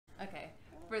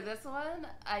For this one,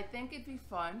 I think it'd be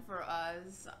fun for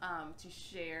us to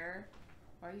share.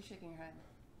 Why are you shaking your head?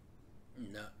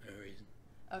 No reason.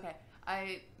 Okay,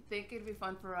 I think it'd be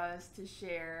fun for us to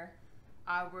share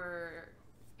our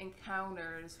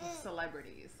encounters with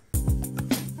celebrities.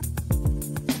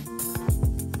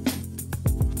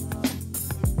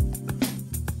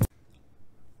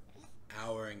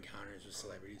 Our encounters with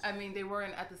celebrities. I mean, they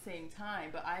weren't at the same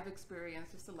time, but I've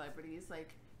experienced with celebrities,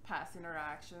 like past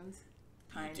interactions.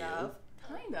 Kind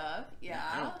of, yeah.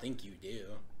 I don't think you do.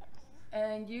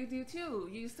 And you do too.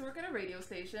 You used to work at a radio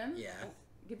station. Yeah.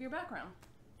 Give your background.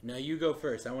 No, you go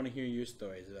first. I want to hear your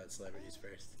stories about celebrities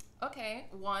first. Okay,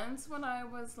 once when I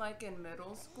was like in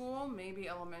middle school, maybe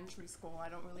elementary school, I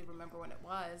don't really remember when it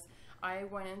was, I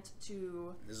went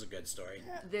to... This is a good story.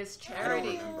 This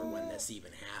charity. I don't remember when this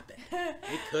even happened.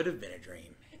 It could have been a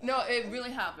dream. No, it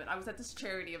really happened. I was at this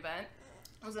charity event.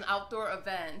 It was an outdoor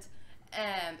event,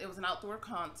 and it was an outdoor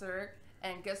concert,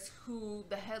 and guess who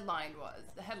the headline was?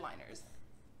 The headliners.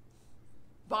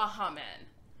 Baha Men.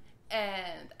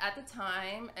 And at the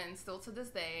time, and still to this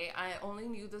day, I only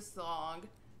knew the song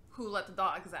Who Let the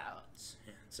Dogs Out.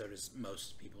 Yeah, so does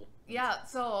most people. Yeah,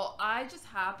 so I just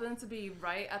happened to be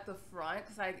right at the front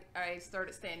because I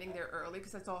started standing there early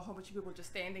because I saw a whole bunch of people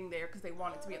just standing there because they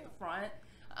wanted to be at the front.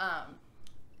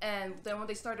 And then when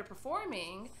they started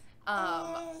performing,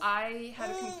 I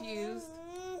had a confused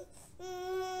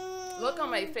look on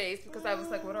my face because I was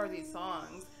like, what are these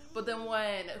songs? But then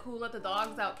when Who Let the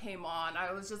Dogs Out came on,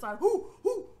 I was just like, hoo,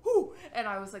 hoo, hoo. And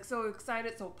I was like so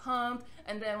excited, so pumped.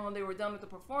 And then when they were done with the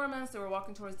performance, they were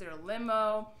walking towards their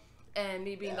limo. And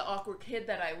me being the awkward kid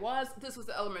that I was, this was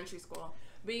the elementary school.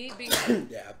 Me being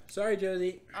yeah, sorry,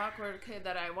 Josie. Awkward kid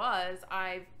that I was,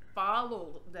 I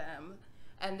followed them.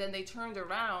 And then they turned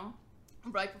around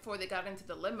right before they got into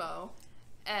the limo.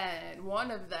 And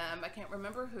one of them, I can't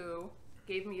remember who,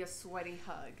 gave me a sweaty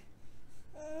hug.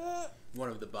 One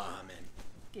of the Baha Men.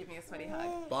 Gave me a sweaty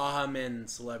hug. Baha Men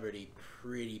celebrity,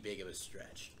 pretty big of a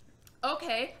stretch.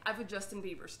 Okay, I have a Justin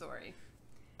Bieber story.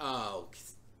 Oh,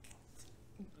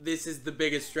 this is the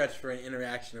biggest stretch for an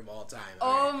interaction of all time.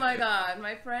 Oh my god,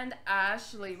 my friend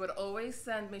Ashley would always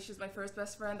send me, she's my first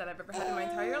best friend that I've ever had in my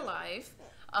entire life.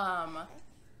 Why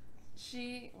is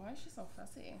she so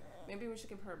fussy? Maybe we should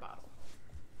give her a bottle.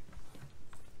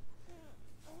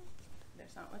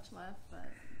 There's not much left, but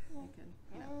you can,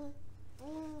 you know.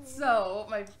 So,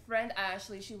 my friend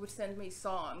Ashley, she would send me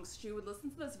songs. She would listen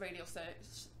to this radio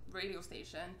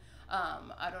station.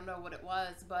 I don't know what it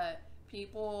was, but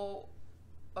people...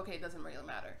 Okay, it doesn't really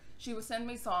matter. She would send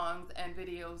me songs and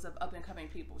videos of up-and-coming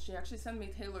people. She actually sent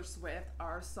me Taylor Swift,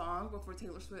 our song, before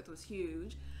Taylor Swift was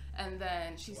huge. And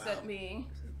then she sent me...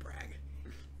 Brag.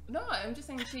 No, I'm just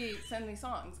saying she sent me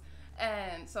songs.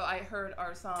 And so I heard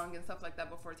our song and stuff like that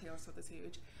before Taylor Swift was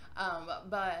huge.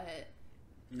 But...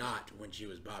 Not when she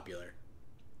was popular.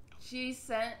 She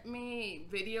sent me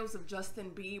videos of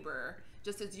Justin Bieber,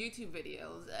 just his YouTube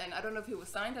videos. And I don't know if he was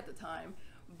signed at the time,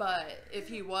 but if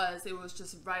he was, it was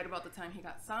just right about the time he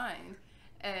got signed.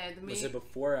 And was it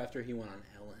before or after he went on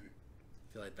Ellen?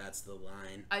 I feel like that's the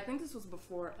line. I think this was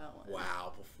before Ellen.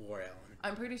 Wow, before Ellen.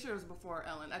 I'm pretty sure it was before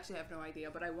Ellen. Actually, I have no idea,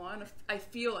 but I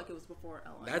feel like it was before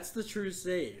Ellen. That's the true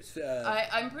stage.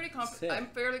 I'm pretty confident. I'm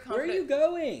fairly confident. Where are you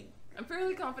going? I'm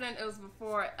fairly confident it was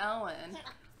before Ellen,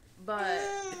 but...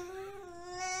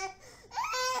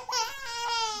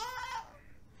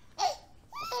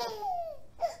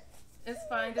 It's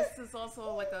fine. This is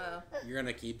also like a... You're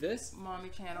gonna keep this? Mommy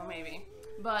channel, maybe.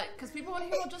 But, because people want to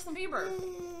hear about Justin Bieber.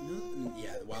 No,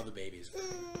 yeah, while the baby's crying.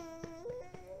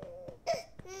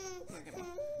 Look at me.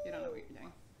 You don't know what you're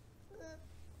doing.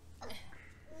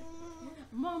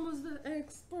 Mama's the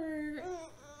expert.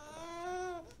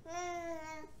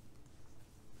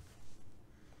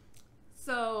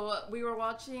 So, we were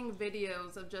watching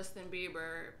videos of Justin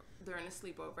Bieber during a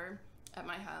sleepover at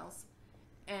my house.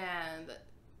 And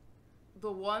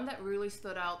the one that really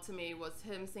stood out to me was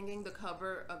him singing the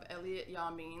cover of Elliot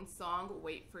Yamin's song,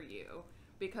 Wait For You.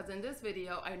 Because in this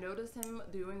video, I noticed him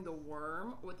doing the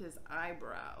worm with his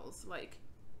eyebrows. Like,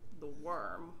 the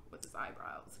worm with his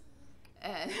eyebrows.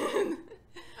 And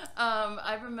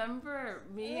I remember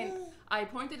I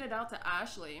pointed it out to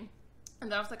Ashley.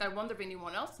 And I was like, I wonder if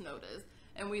anyone else noticed.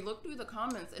 And we looked through the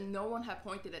comments and no one had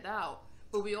pointed it out.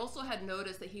 But we also had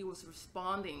noticed that he was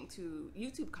responding to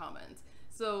YouTube comments.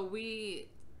 So we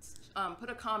put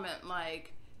a comment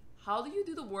like, how do you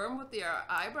do the worm with your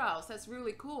eyebrows? That's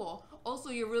really cool. Also,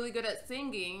 you're really good at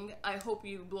singing. I hope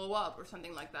you blow up or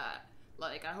something like that.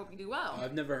 Like, I hope you do well. Oh,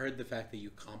 I've never heard the fact that you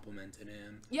complimented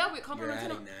him. Yeah, we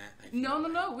complimented him. You're adding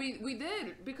that. No, we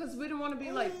did. Because we didn't want to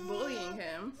be, like, bullying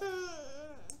him.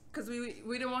 because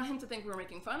we didn't want him to think we were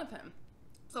making fun of him.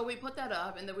 So we put that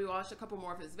up, and then we watched a couple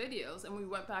more of his videos, and we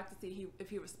went back to see if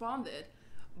he responded,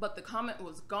 but the comment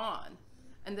was gone.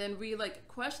 And then we like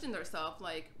questioned ourselves,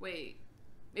 like, wait,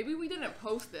 maybe we didn't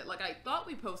post it. Like, I thought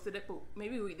we posted it, but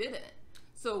maybe we didn't.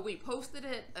 So we posted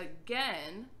it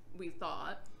again, we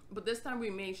thought, but this time we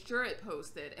made sure it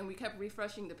posted, and we kept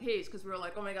refreshing the page because we were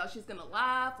like, oh my gosh, she's gonna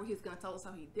laugh, or he's gonna tell us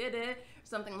how he did it, or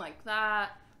something like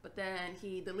that. But then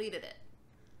he deleted it.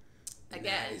 And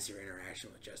Again. that is your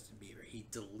interaction with Justin Bieber. He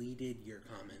deleted your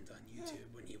comment on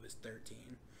YouTube when he was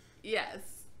 13. Yes.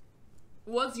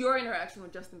 What's your interaction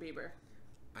with Justin Bieber?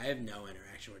 I have no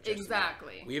interaction with Justin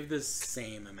Exactly. Bieber. We have the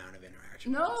same amount of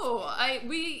interaction. No,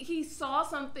 he saw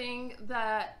something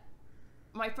that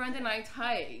my friend and I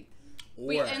typed.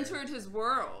 We entered his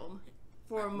world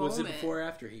for a moment. Was it before or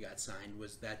after he got signed?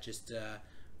 Was that just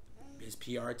his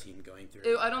PR team going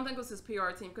through? I don't think it was his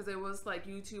PR team, because it was like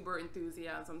YouTuber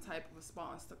enthusiasm type of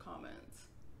response to comments.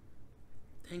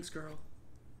 Thanks, girl.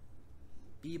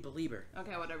 Be a believer.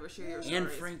 Okay, whatever. Share your stories. And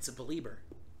Frank's a believer.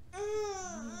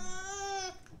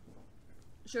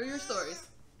 Share your stories.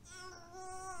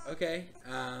 Okay.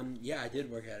 Yeah, I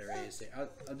did work at a radio station.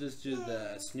 I'll just do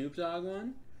the Snoop Dogg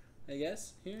one, I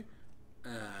guess, here.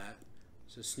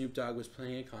 So Snoop Dogg was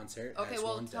playing a concert. Okay,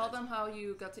 well, tell them how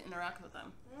you got to interact with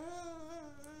them.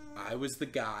 I was the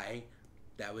guy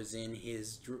that was in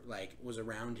his, like, was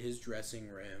around his dressing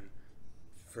room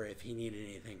for if he needed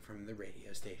anything from the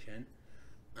radio station.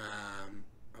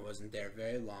 I wasn't there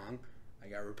very long. I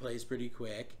got replaced pretty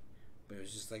quick, but it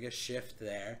was just like a shift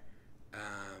there.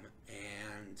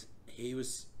 And he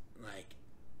was, like,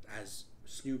 as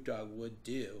Snoop Dogg would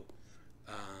do,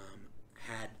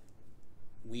 had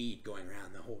weed going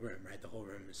around the whole room, right? The whole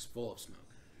room is full of smoke.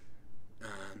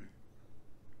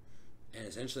 And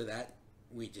essentially that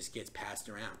weed just gets passed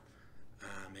around.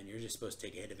 And you're just supposed to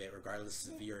take a hit of it regardless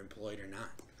if you're employed or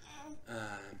not.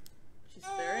 She's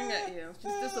staring at you.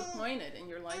 She's disappointed in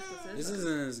your life decision. This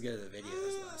isn't as good as the video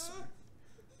as the last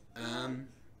one.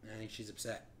 I think she's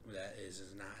upset that it is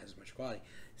not as much quality.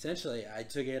 Essentially, I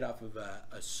took it off of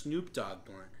a Snoop Dogg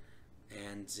blunt,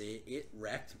 and it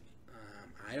wrecked me.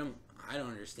 I don't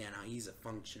understand how he's a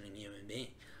functioning human being.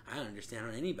 I don't understand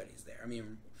how anybody's there. I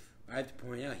mean, I have to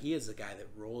point out he is the guy that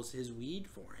rolls his weed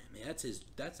for him. I mean,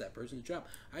 that's that person's job.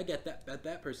 I get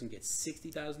that person gets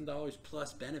 $60,000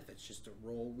 plus benefits just to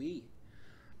roll weed.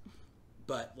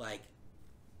 But like,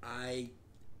 I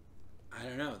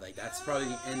don't know. Like, that's probably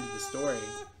the end of the story.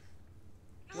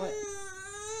 What?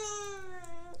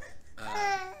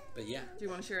 But yeah. Do you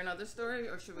want to share another story,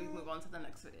 or should we move on to the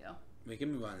next video? We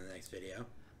can move on to the next video.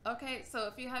 Okay, so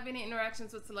if you have any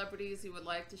interactions with celebrities you would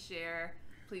like to share,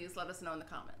 please let us know in the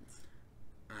comments.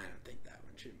 I don't think that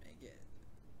one should make it.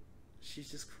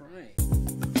 She's just crying.